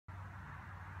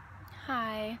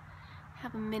Hi, I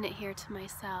have a minute here to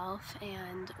myself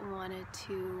and wanted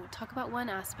to talk about one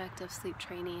aspect of sleep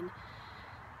training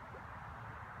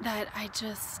that I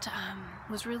just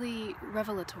was really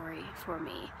revelatory for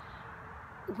me,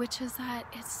 which is that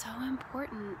it's so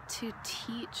important to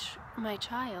teach my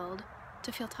child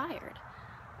to feel tired.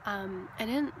 I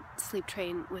didn't sleep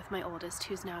train with my oldest,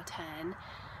 who's now 10.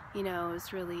 I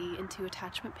was really into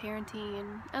attachment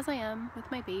parenting, as I am with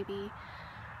my baby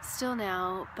still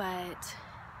now, but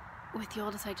with the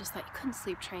oldest, I just couldn't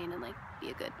sleep train and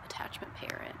be a good attachment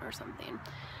parent or something.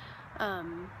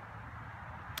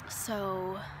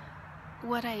 So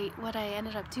what I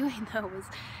ended up doing though was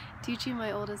teaching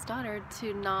my oldest daughter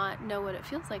to not know what it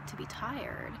feels like to be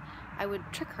tired. I would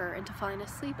trick her into falling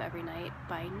asleep every night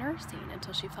by nursing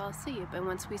until she fell asleep, and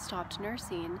once we stopped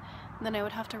nursing, then I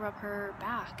would have to rub her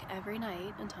back every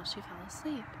night until she fell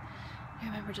asleep. I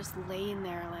remember just laying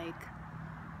there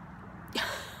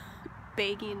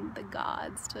begging the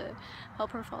gods to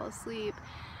help her fall asleep,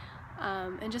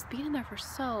 and just being in there for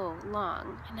so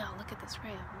long. And now look at this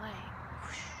ray of light.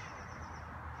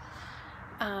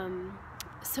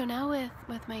 So now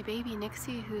with my baby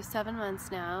Nixie, who's 7 months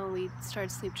now, we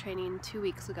started sleep training 2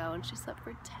 weeks ago, and she slept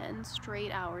for 10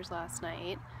 straight hours last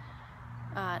night.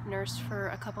 Nursed for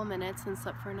a couple minutes and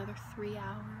slept for another 3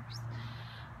 hours.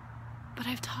 But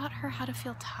I've taught her how to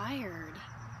feel tired,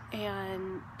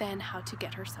 and then how to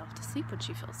get herself to sleep when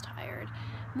she feels tired.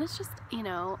 And that's just,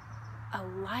 a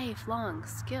lifelong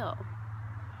skill.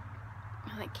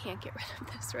 I can't get rid of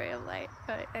this ray of light,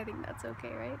 but I think that's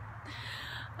okay, right?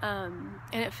 And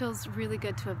it feels really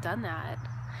good to have done that.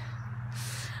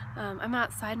 I'm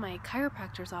outside my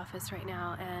chiropractor's office right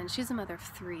now, and she's a mother of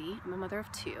 3. I'm a mother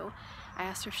of 2. I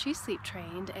asked her if she's sleep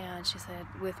trained, and she said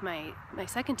with my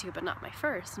second 2, but not my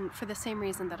first. And for the same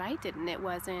reason that I didn't. It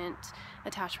wasn't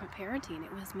attachment parenting,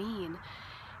 it was mean.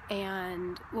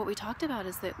 And what we talked about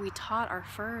is that we taught our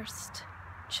first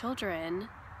children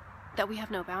that we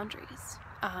have no boundaries,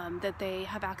 that they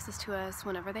have access to us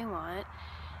whenever they want,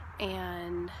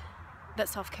 and that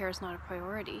self-care is not a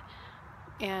priority.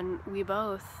 And we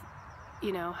both,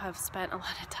 have spent a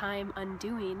lot of time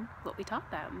undoing what we taught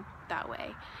them that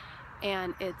way.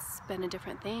 And it's been a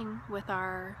different thing with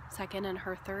our second and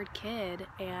her third kid,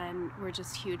 and we're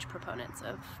just huge proponents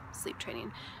of sleep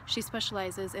training. She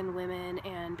specializes in women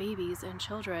and babies and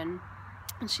children,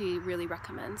 and she really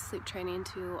recommends sleep training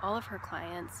to all of her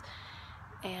clients,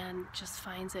 and just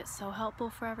finds it so helpful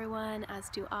for everyone, as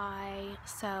do I.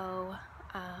 So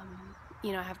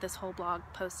I have this whole blog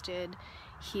posted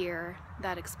here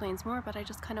that explains more, but I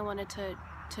just kind of wanted to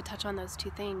touch on those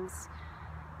 2 things.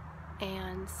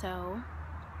 And so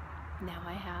now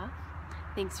I have.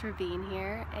 Thanks for being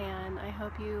here, and I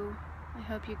hope you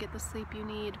get the sleep you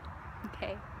need.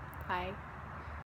 Okay, bye.